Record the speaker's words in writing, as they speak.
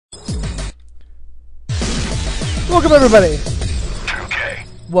Welcome everybody! Okay.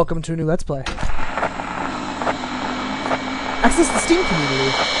 Welcome to a new Let's Play. Access the Steam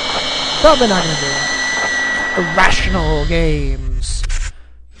community. Probably not gonna do it. Irrational Games.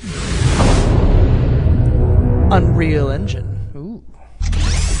 Unreal Engine. Ooh.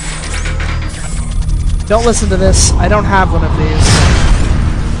 Don't listen to this. I don't have one of these.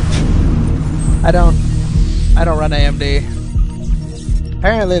 I don't run AMD.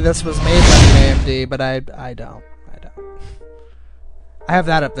 Apparently this was made by AMD, but I don't. I have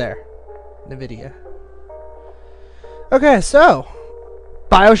that up there. NVIDIA. Okay, so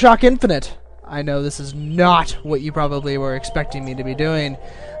BioShock Infinite. I know this is not what you probably were expecting me to be doing,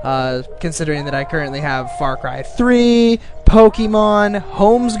 considering that I currently have Far Cry 3, Pokemon,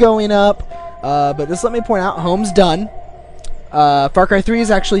 Home's going up, but just let me point out, Home's done. Far Cry 3 is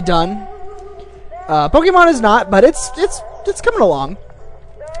actually done. Pokemon is not, but it's coming along.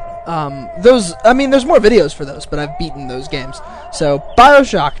 There's more videos for those, but I've beaten those games. So,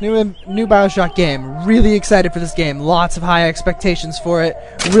 BioShock, new BioShock game. Really excited for this game. Lots of high expectations for it.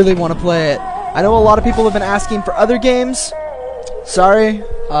 Really want to play it. I know a lot of people have been asking for other games. Sorry.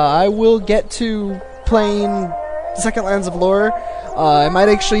 I will get to playing Second Lands of Lore. I might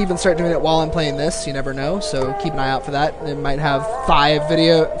actually even start doing it while I'm playing this. You never know, so keep an eye out for that. It might have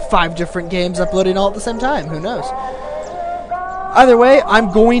 5 different games uploading all at the same time. Who knows? Either way, I'm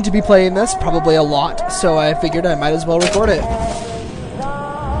going to be playing this, probably a lot, so I figured I might as well record it.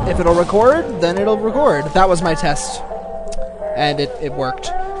 If it'll record, then it'll record. That was my test, and it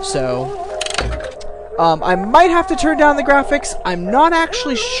worked. So, I might have to turn down the graphics. I'm not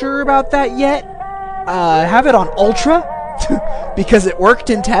actually sure about that yet. I have it on Ultra, because it worked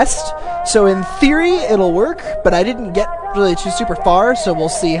in test. So in theory, it'll work, but I didn't get really too super far, so we'll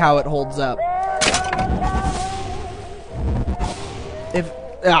see how it holds up.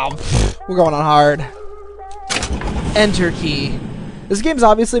 We're going on hard. Enter key. This game's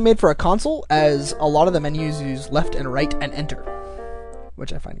obviously made for a console, as a lot of the menus use left and right and enter,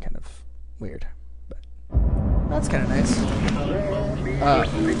 which I find kind of weird, but that's kind of nice.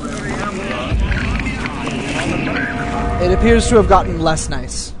 It appears to have gotten less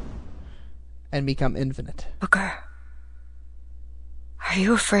nice and become infinite. Booker, are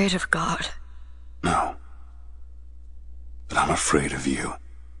you afraid of God? No. But I'm afraid of you.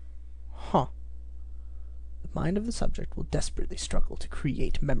 Huh. The mind of the subject will desperately struggle to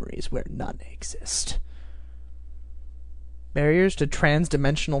create memories where none exist. Barriers to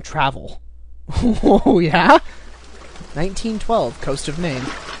transdimensional travel. Oh, yeah? 1912, coast of Maine.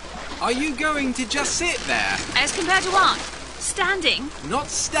 Are you going to just sit there? As compared to what? Standing? Not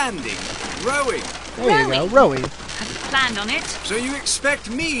standing. Rowing. There you go, rowing. Haven't planned on it. So you expect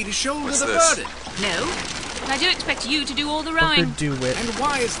me to shoulder What's the this? burden? No. But I do expect you to do all the Booker rowing. DeWitt. And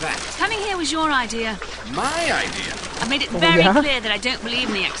why is that? Coming here was your idea. My idea? I've made it Oh, very yeah? clear that I don't believe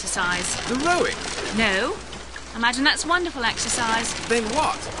in the exercise. The rowing? No. Imagine that's wonderful exercise. Then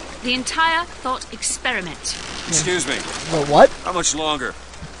what? The entire thought experiment. Excuse me. Well, what? How much longer?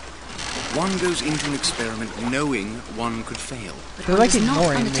 One goes into an experiment knowing one could fail. But They're one like does not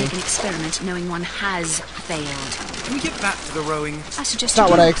ignoring undertake me. an experiment knowing one has failed. Can we get back to the rowing? I suggest It's not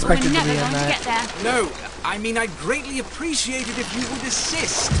you what do. I expected We're to be never in going that. to get there. No, I mean I'd greatly appreciate it if you would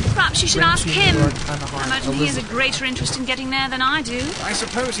assist. Perhaps you should Bring ask to him. New York, Anaheim, I imagine he has a Elizabeth. greater interest in getting there than I do. I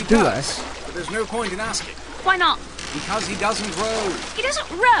suppose he Do does. But there's no point in asking. Why not? Because he doesn't row. He doesn't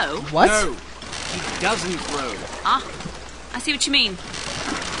row. What? No, he doesn't row. Ah, I see what you mean.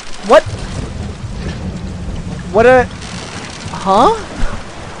 What? What a... Huh?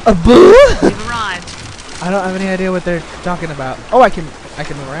 A boo? We've arrived. I don't have any idea what they're talking about. Oh, I can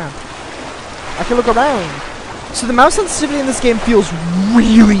move around. I can look around. So the mouse sensitivity in this game feels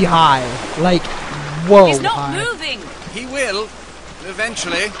really high. Like, whoa, He's not high. moving. He will,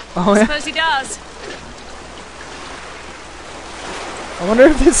 eventually. Oh, yeah? Suppose he does. I wonder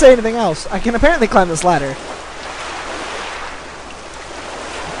if they say anything else. I can apparently climb this ladder.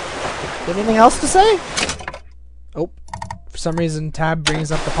 Anything else to say? Oh, for some reason tab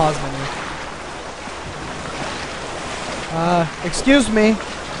brings up the pause menu. Excuse me.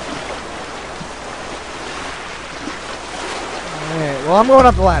 Alright, well I'm going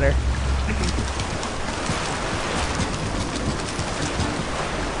up the ladder.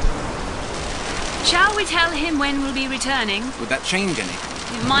 Shall we tell him when we'll be returning? Would that change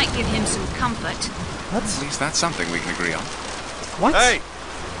anything? It might give him some comfort. What? At least that's something we can agree on. What? Hey!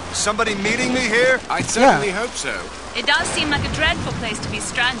 Is somebody meeting me here? I'd certainly hope so. It does seem like a dreadful place to be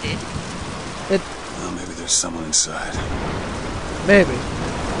stranded. Well, maybe there's someone inside. Maybe.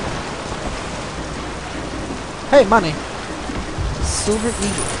 Hey, money. Silver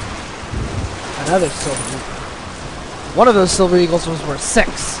eagle. Another silver eagle. One of those silver eagles was worth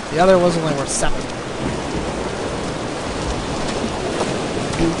 6. The other was only worth 7.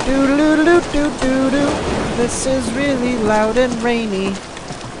 Do-do-do-do-do-do-do. This is really loud and rainy.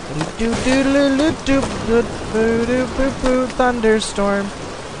 Do-do-do-do-do-do-do-do-do-do-do. Thunderstorm.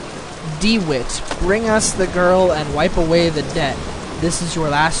 DeWitt, bring us the girl and wipe away the debt. This is your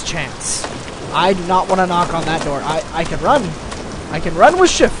last chance. I do not want to knock on that door. I can run. I can run with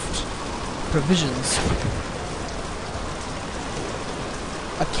shift. Provisions.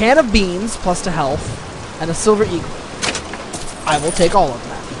 A can of beans plus to health and a silver eagle. I will take all of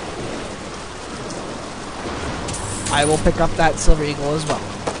that. I will pick up that silver eagle as well.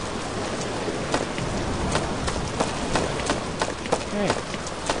 Okay.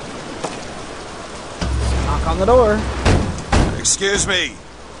 Knock on the door. Excuse me,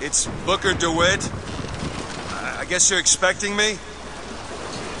 it's Booker DeWitt. I guess you're expecting me?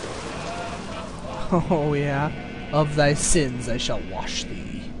 Oh yeah. Of thy sins I shall wash thee.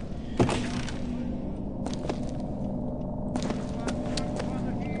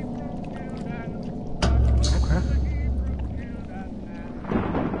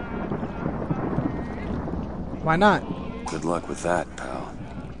 Why not? Good luck with that, pal.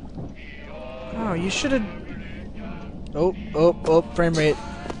 Oh, you should have... Oh, frame rate.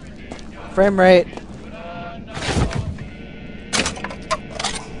 Frame rate.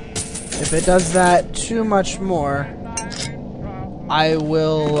 If it does that too much more, I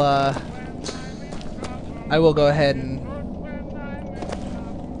will go ahead and...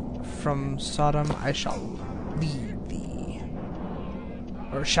 From Sodom I shall lead thee.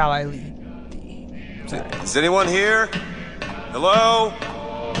 Or shall I lead? Is anyone here? Hello?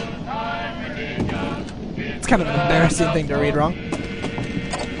 It's kind of an embarrassing thing to read wrong.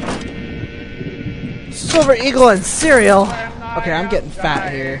 Silver Eagle and cereal. Okay, I'm getting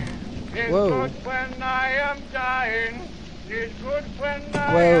fat here. Whoa.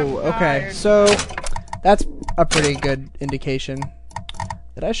 Whoa, okay. So, that's a pretty good indication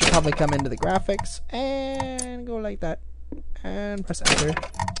that I should probably come into the graphics and go like that. And press enter.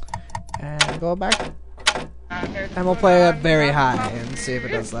 And go back. And we'll play it very high and see if it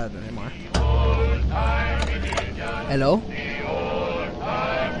does that anymore. Hello?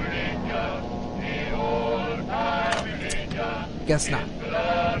 Guess not.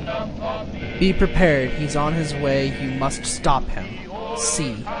 Be prepared. He's on his way. You must stop him.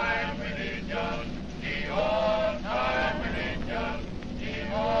 C.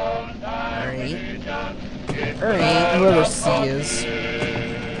 Alright, whoever C is.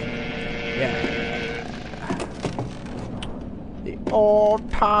 Yeah. The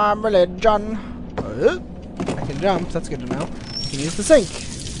old-time religion. I can jump, that's good to know. I can use the sink.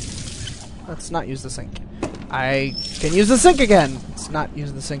 Let's not use the sink. I can use the sink again. Let's not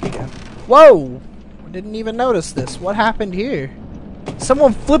use the sink again. Whoa! I didn't even notice this. What happened here?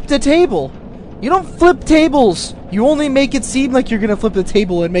 Someone flipped a table. You don't flip tables. You only make it seem like you're gonna flip the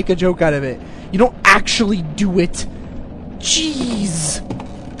table and make a joke out of it. You don't actually do it. Jeez.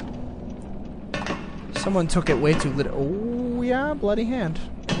 Someone took it way too little. Oh, yeah, bloody hand.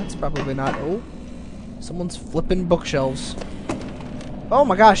 That's probably not. Oh. Someone's flipping bookshelves. Oh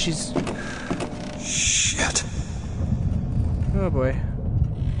my gosh, she's... Shit. Oh boy.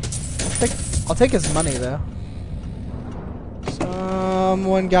 I'll take his money, though.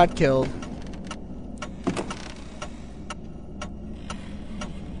 Someone got killed.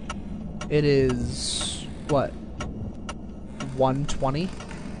 It is... what? 1:20?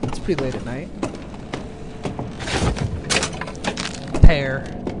 It's pretty late at night. Pear.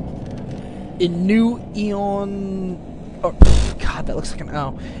 In New Eon... oh, God, that looks like an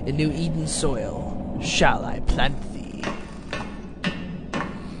O. In New Eden soil, shall I plant thee?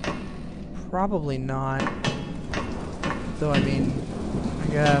 Probably not. Though, I mean, I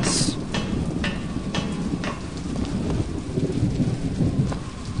guess...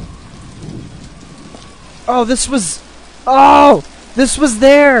 oh, this was... oh! This was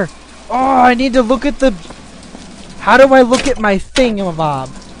there! Oh, I need to look at the... how do I look at my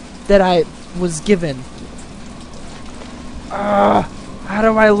thingamabob that I was given? How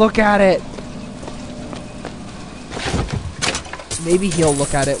do I look at it? Maybe he'll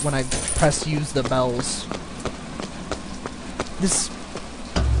look at it when I press use the bells. This...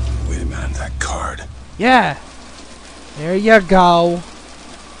 wait a minute, that card. yeah! There you go.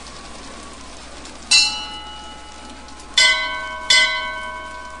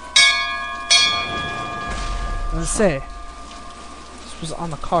 Let's say this was on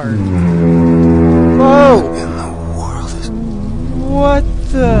the card. Whoa! What in the world is... what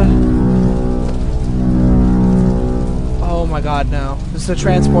the? Oh my God! No! This is a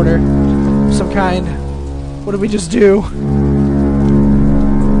transporter of some kind. What did we just do?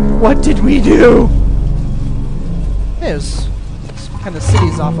 What did we do? Hey, there's some kind of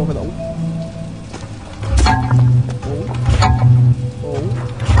cities off over the... Oh.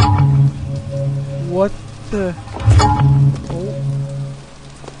 What the... Oh.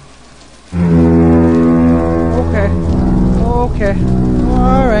 Okay.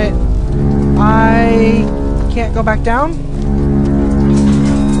 Alright. I can't go back down?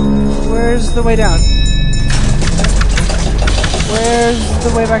 Where's the way down? Where's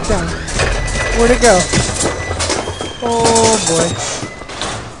the way back down? Where'd it go? Oh boy.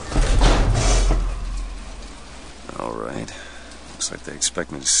 Alright. Looks like they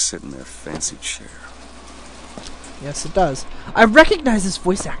expect me to sit in their fancy chair. Yes, it does. I recognize this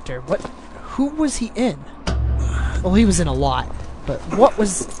voice actor. Who was he in? Well, he was in a lot. But what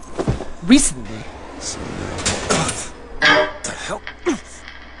was... recently? What the hell?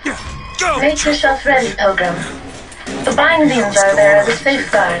 Go! Make yourself ready, Pilgrim. The bindings are there as a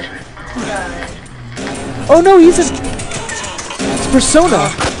safeguard. Oh no, he's a... It's Persona.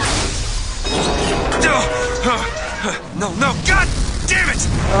 No, God damn it!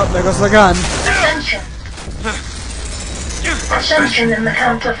 Oh, there goes the gun. Ascension. Ascension in the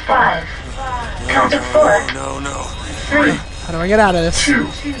count of 5. Count of 4. No. 3. How do I get out of this? 2.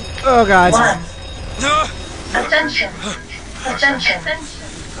 Oh god. 1. Ascension. Ascension.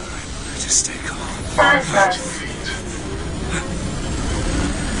 Just stay calm. 5,000 feet.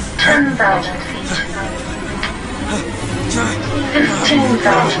 10,000 feet.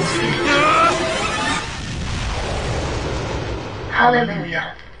 15,000 feet.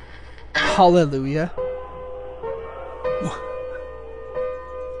 Hallelujah. Hallelujah.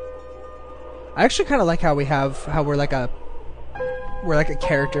 I actually kind of like how we're like a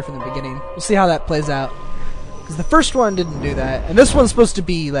character from the beginning. We'll see how that plays out. Because the first one didn't do that, and this one's supposed to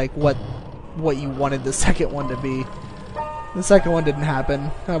be like what you wanted the second one to be. The second one didn't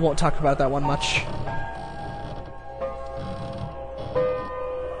happen. I won't talk about that one much.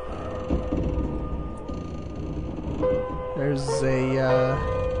 There's a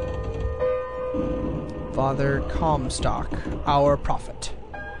Father Comstock, our prophet.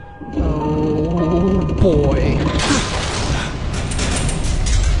 Oh boy.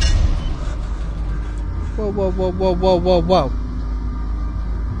 Whoa.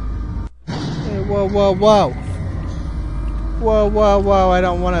 Hey, whoa. Whoa, I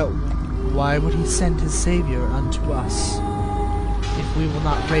don't want to... Why would he send his savior unto us, if we will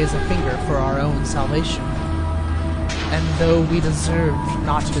not raise a finger for our own salvation? And though we deserved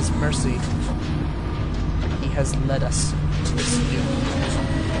not his mercy, he has led us to this new,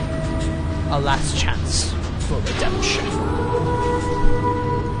 a last chance for redemption.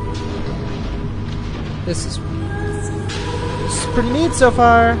 This is pretty neat so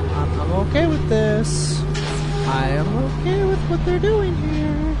far. I'm okay with this. I am okay with what they're doing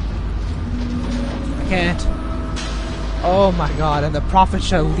here. I can't. Oh my god, and the prophet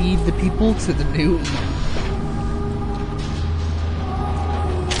shall lead the people to the new Eden.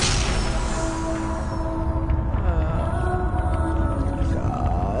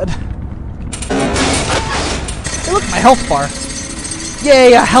 Hey, look, my health bar.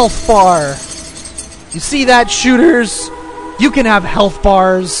 Yay, a health bar! You see that, shooters? You can have health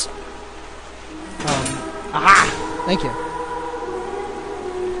bars. Thank you. I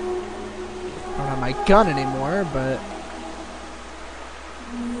don't have my gun anymore, but...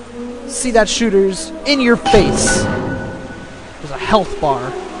 See that, shooters? In your face. There's a health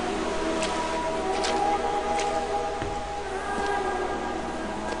bar.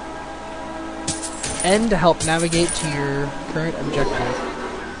 N to help navigate to your current objective.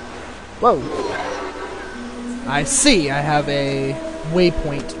 Whoa. I see. I have a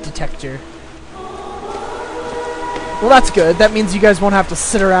waypoint detector. Well, that's good. That means you guys won't have to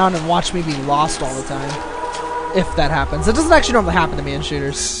sit around and watch me be lost all the time. If that happens. It doesn't actually normally happen to me in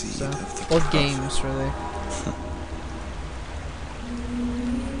shooters. So. Or games, really.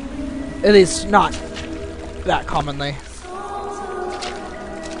 At least not that commonly.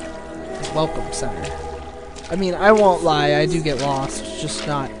 Welcome center. I mean, I won't lie, I do get lost, just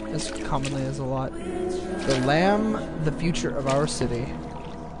not as commonly as a lot. The lamb, the future of our city.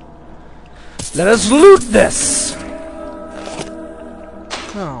 Let us loot this!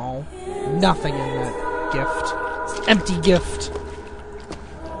 Oh, nothing in that gift. It's an empty gift.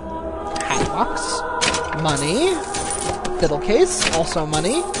 Hatbox. Money. Fiddle case, also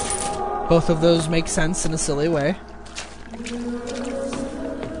money. Both of those make sense in a silly way.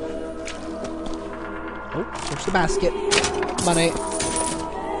 Oh, there's the basket. Money.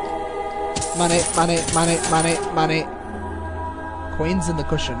 Money. Coins in the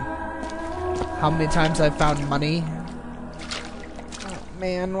cushion. how many times I've found money. Oh,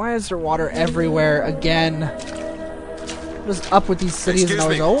 man, why is there water everywhere again? What is up with these cities? Excuse and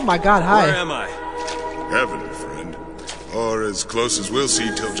always, me. oh my god, hi. Where am I? Heaven, friend. Or as close as we'll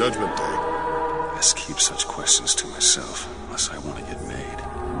see till Judgment Day. Best keep such questions to myself, unless I want to get made.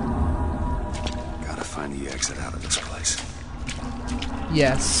 Gotta find the exit out of this place.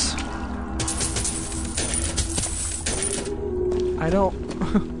 Yes. I don't...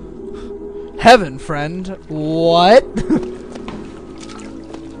 Heaven, friend. What?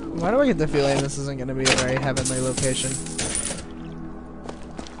 Why do I get the feeling this isn't going to be a very heavenly location?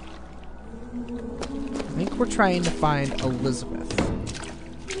 I think we're trying to find Elizabeth.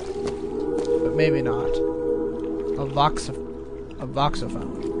 But maybe not. A voxophone.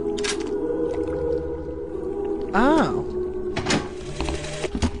 Oh.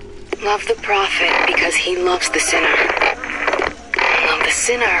 Love the prophet because he loves the sinner. Love the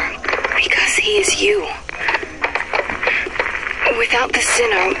sinner because he is you. Without the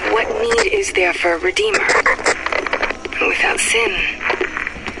sinner, what need is there for a redeemer? Without sin,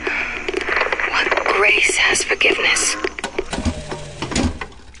 what grace has forgiveness?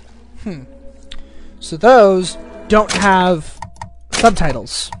 So those don't have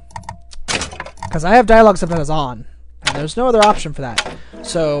subtitles. Because I have dialogue subtitles on. And there's no other option for that.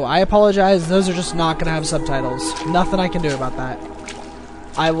 So I apologize, those are just not going to have subtitles. Nothing I can do about that.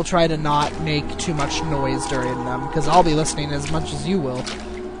 I will try to not make too much noise during them, because I'll be listening as much as you will.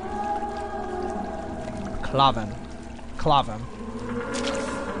 Clavin.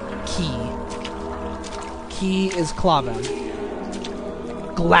 Key. Key is clavin.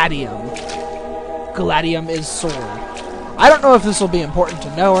 Gladium. Gladium is sword. I don't know if this will be important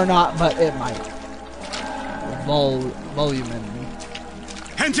to know or not, but it might. Volumen.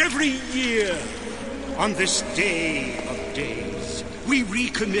 And every year, on this day of days, we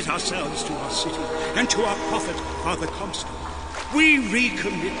recommit ourselves to our city and to our prophet, Father Comstock. We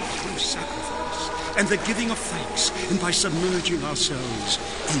recommit through sacrifice and the giving of thanks, and by submerging ourselves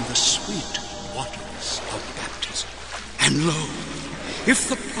in the sweet waters of baptism. And lo, if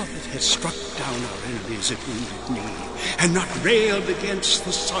the prophet had struck down our enemies at wounded knee, and not railed against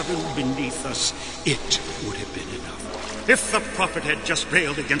the Sodom beneath us, it would have been enough. If the prophet had just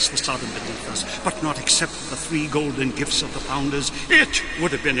railed against the Sodom beneath us, but not accepted the 3 golden gifts of the founders, it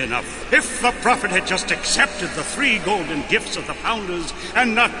would have been enough. If the prophet had just accepted the 3 golden gifts of the founders,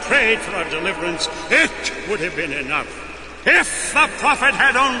 and not prayed for our deliverance, it would have been enough. If the prophet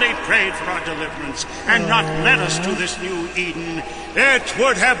had only prayed for our deliverance, and not led us to this new Eden, it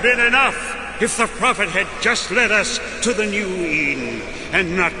would have been enough. If the prophet had just led us to the new Eden,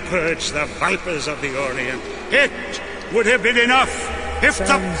 and not purged the vipers of the Orient, it would have been enough. If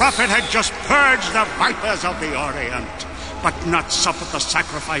the prophet had just purged the vipers of the Orient, but not suffered the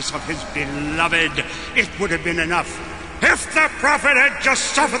sacrifice of his beloved, it would have been enough. If the prophet had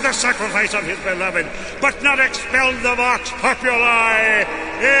just suffered the sacrifice of his beloved, but not expelled the vox populi,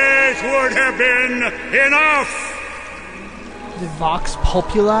 it would have been enough. The vox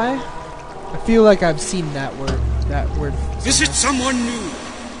populi? I feel like I've seen that word. Is it someone new?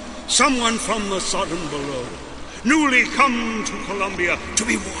 Someone from the Sodom below, newly come to Columbia to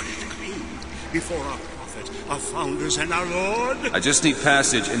be watered clean before our prophet, our founders, and our Lord? I just need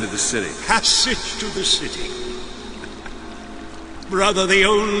passage into the city. Passage to the city. Brother, the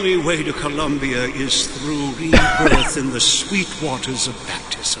only way to Columbia is through rebirth in the sweet waters of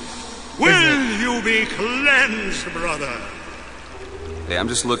baptism. Will you be cleansed, brother? Hey, I'm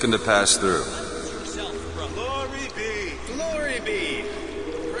just looking to pass through. Glory be! Glory be!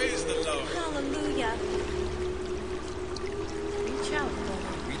 Praise the Lord. Hallelujah. Reach out,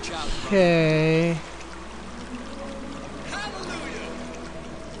 brother. Reach out, brother. Okay. Hallelujah!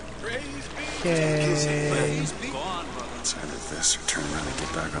 Praise be! Okay. Praise be! Go on, brother. Let's either this or turn around and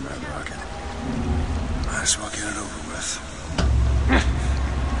get back on that rocket. Might as well get it over with.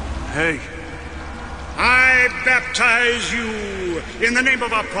 Hey. I baptize you in the name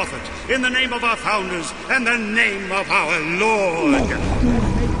of our prophet, in the name of our founders, and the name of our Lord.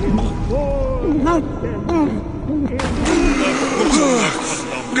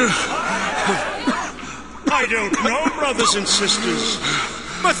 I don't know, brothers and sisters,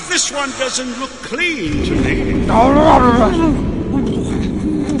 but this one doesn't look clean to me.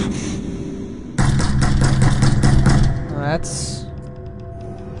 That's...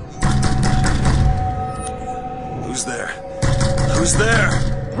 Who's there? Who's there?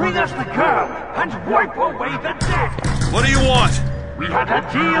 Bring us the girl and wipe away the debt. What do you want? We had a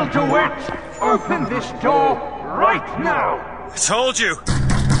deal, DeWitt. Open this door right now. I told you.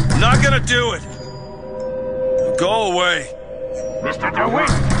 I'm not gonna do it. Go away. Mr. DeWitt.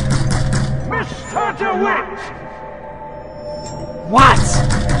 Mr. DeWitt! What?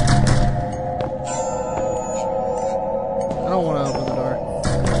 I don't want to open the door.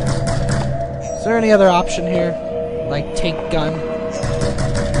 Is there any other option here? Like take gun?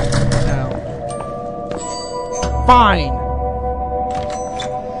 No. Fine.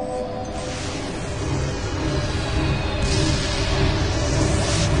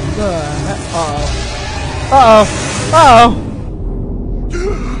 Uh-oh. Uh-oh. Uh-oh.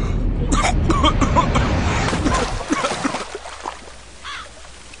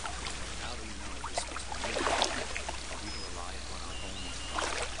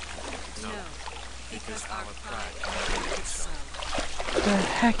 What the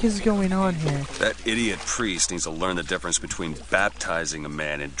heck is going on here? That idiot priest needs to learn the difference between baptizing a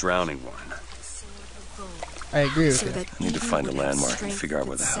man and drowning one. I agree with you. I need to find a landmark and figure out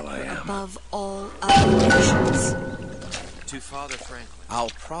where the hell I am. Above all other nations. To Father Franklin. Our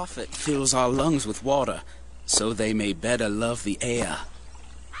prophet fills our lungs with water, so they may better love the air.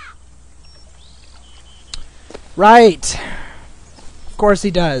 Right. Of course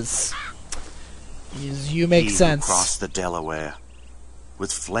he does. You make sense. Across the Delaware,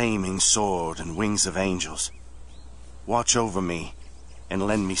 with flaming sword and wings of angels. Watch over me and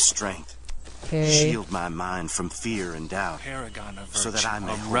lend me strength. Okay. Shield my mind from fear and doubt, Paragon of so that I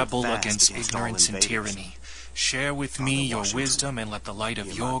may a hold rebel fast against all ignorance and invaders. tyranny. Share with me your wisdom and let the light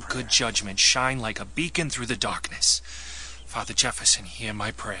of your good judgment shine like a beacon through the darkness. Father Jefferson, hear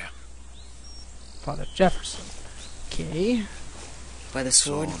my prayer. Father Jefferson. Okay. By the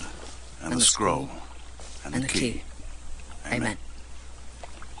sword and the scroll and the key. Amen.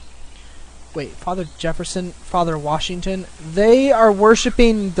 Wait, Father Jefferson, Father Washington, they are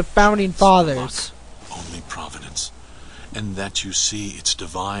worshiping the founding fathers. Only providence. And that you see its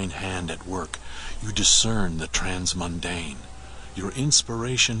divine hand at work. You discern the transmundane. Your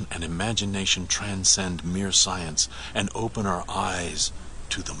inspiration and imagination transcend mere science and open our eyes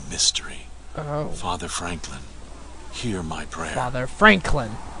to the mystery. Oh. Father Franklin, hear my prayer. Father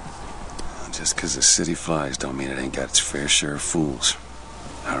Franklin. Just because the city flies don't mean it ain't got its fair share of fools.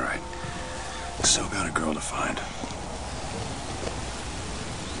 All right. Still got a girl to find.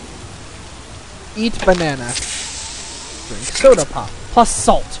 Eat banana. Drink soda pop. Plus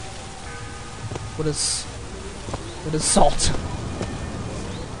salt. What is salt?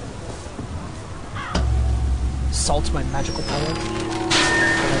 Salt's my magical power that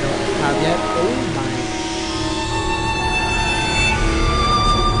I don't have yet. Oh my.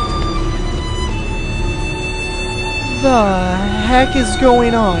 The heck is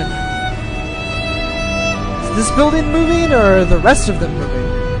going on? Is this building moving or the rest of them moving?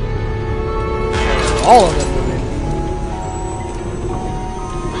 All of them moving.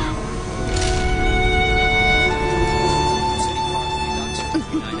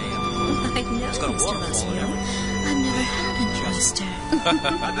 I know, Mr. Rossignol. I've never had an oyster.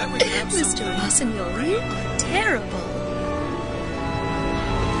 Mr. Rossignol, you are terrible.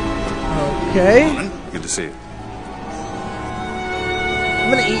 Okay. Good to see you. I'm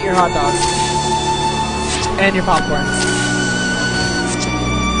gonna eat your hot dog. And your popcorn.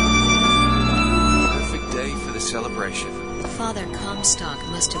 Perfect day for the celebration. Father Comstock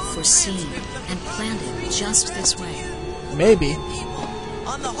must have foreseen and planned it just this way. Maybe.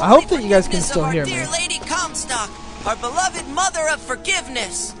 I hope that you guys can still hear me. Dear Lady Comstock, our beloved mother of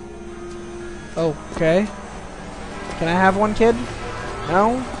forgiveness. Okay. Can I have one, kid?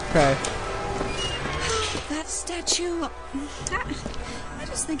 No? Okay. That statue... I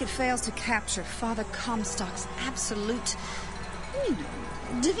just think it fails to capture Father Comstock's absolute,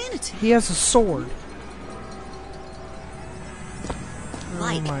 divinity. He has a sword.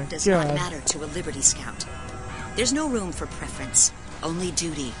 Light my does God. not matter to a Liberty Scout. There's no room for preference, only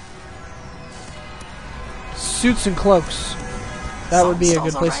duty. Suits and cloaks. That would be a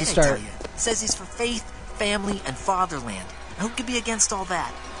good place to start. Says he's for faith, family, and fatherland. Who could be against all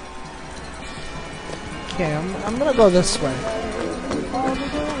that? Okay, I'm gonna go this way.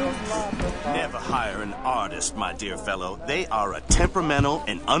 Never hire an artist, my dear fellow. They are a temperamental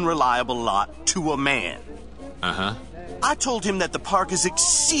and unreliable lot to a man. Uh-huh. I told him that the park is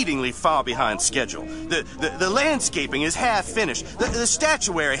exceedingly far behind schedule. The landscaping is half finished. The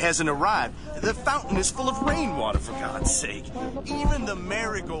statuary hasn't arrived. The fountain is full of rainwater, for God's sake. Even the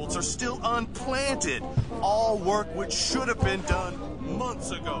marigolds are still unplanted. All work which should have been done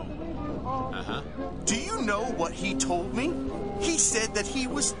months ago. Uh-huh. Do you know what he told me? He said that he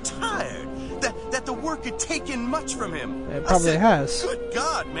was tired. That the work had taken much from him. It probably has. Good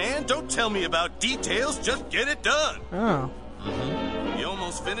God, man, don't tell me about details, just get it done. Oh. You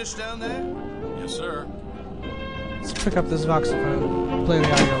almost finished down there? Yes, sir. Let's pick up this voxophone. Play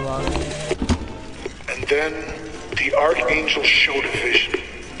the audio log. Then the Archangel showed a vision.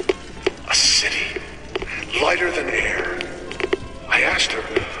 A city, lighter than air. I asked her,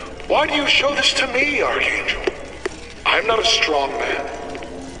 "Why do you show this to me, Archangel? I'm not a strong man.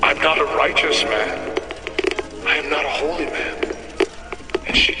 I'm not a righteous man. I am not a holy man."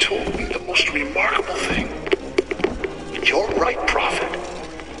 And she told me the most remarkable thing. "You're right, prophet.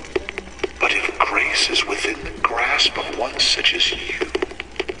 But if grace is within the grasp of one such as you,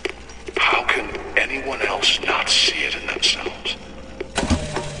 how can anyone else not see it in themselves?"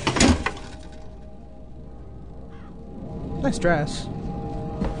 Nice dress.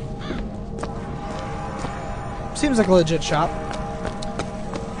 Seems like a legit shop.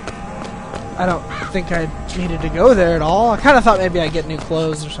 I don't think I needed to go there at all. I kind of thought maybe I'd get new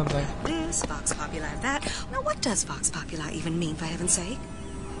clothes or something. This Vox Populi, that. Now, what does Vox Populi even mean, for heaven's sake?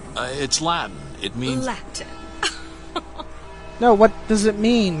 It's Latin. It means... Latin. No, what does it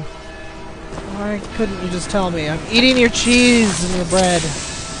mean? Why couldn't you just tell me? I'm eating your cheese and your bread.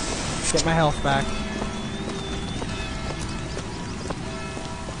 Get my health back.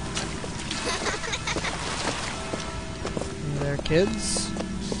 There, kids.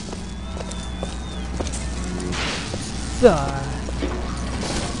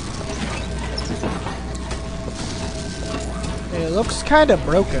 It looks kind of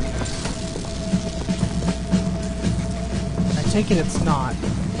broken. I take it it's not.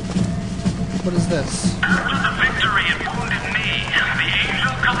 What is this? After the victory at Wounded Knee, the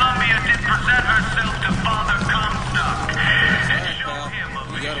Angel Columbia did present herself to Father Comstock and show him a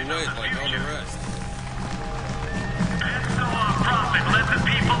vision. You gotta wait like all the rest. And so our prophet led the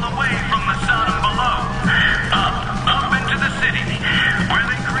people away from the Sodom below, up into the city, where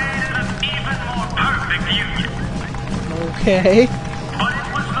they created an even more perfect union. Okay. But it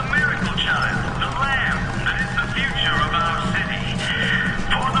was the miracle child, the Lamb, that is the future of our city.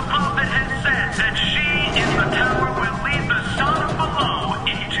 For the prophet had said that she in the tower will lead the Sodom below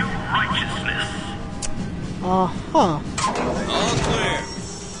into righteousness. Uh-huh. All clear.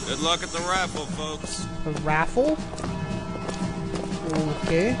 Good luck at the raffle, folks. A raffle?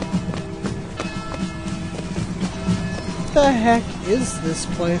 Okay. What the heck is this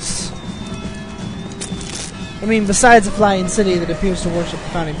place? I mean, besides a flying city that appears to worship the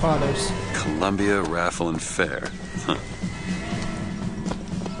Founding Fathers. Columbia Raffle and Fair. Huh.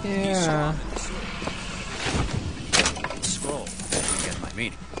 Yeah. Scroll. You get my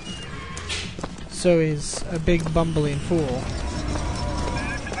meaning. So he's a big bumbling fool.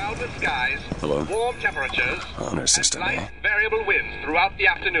 Cloudless skies, Hello. warm temperatures, Honor system, light variable winds throughout the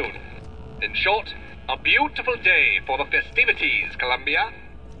afternoon. In short, a beautiful day for the festivities, Columbia.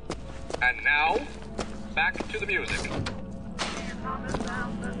 And now, back to the music.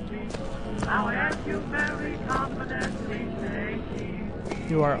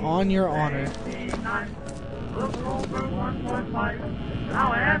 You are on your honor.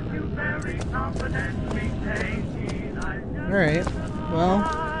 Alright, well,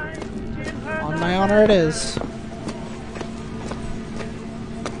 on my honor it is.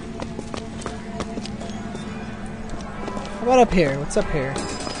 How about up here? What's up here?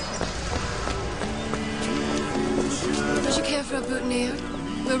 Would you care for a boutonniere?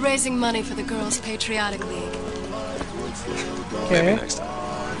 We're raising money for the Girls' Patriotic League. Okay.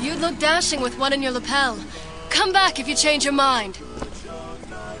 You'd look dashing with one in your lapel. Come back if you change your mind.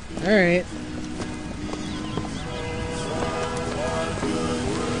 Alright.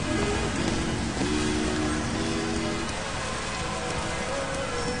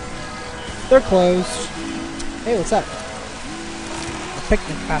 They're closed. Hey, what's that? A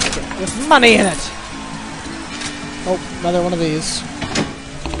picnic basket with money in it! Oh, another one of these.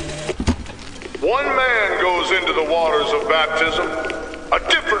 One man goes into the waters of baptism. A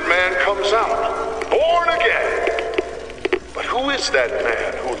different man comes out, born again. But who is that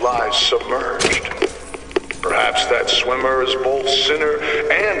man who lies submerged? Perhaps that swimmer is both sinner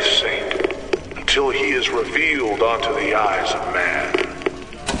and saint, until he is revealed onto the eyes of man.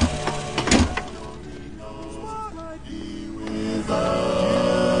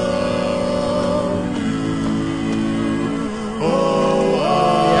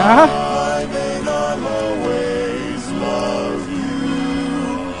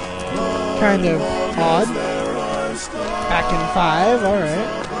 Kind of odd. Back in 5, alright.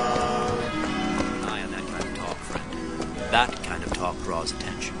 Eye on that kind of talk, friend. That kind of talk draws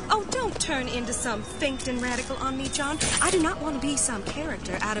attention. Oh, don't turn into some faint and radical on me, John. I do not want to be some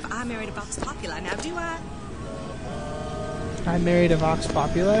character out of I Married a Vox Populi, now do I? I married a Vox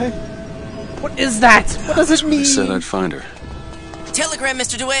Populi? What is that? What does it mean? I said I'd find her. Telegram,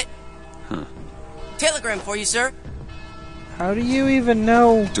 Mr. DeWitt. Huh. Telegram for you, sir. How do you even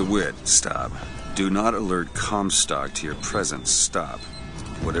know? DeWitt, stop. Do not alert Comstock to your presence. Stop.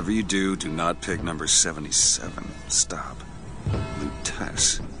 Whatever you do, do not pick number 77. Stop.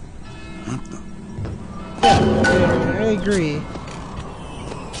 Lutess. What the? Yeah, I agree.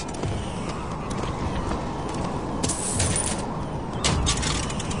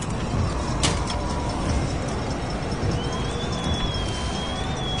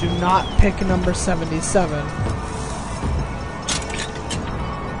 Do not pick number 77.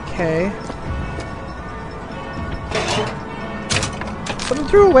 Okay. Someone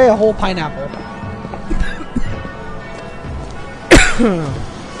threw away a whole pineapple.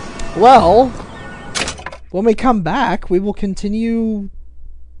 Well, when we come back, we will continue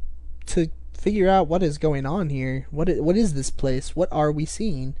to figure out what is going on here. What is this place? What are we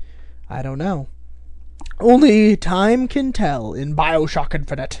seeing? I don't know. Only time can tell in BioShock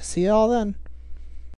Infinite. See y'all then.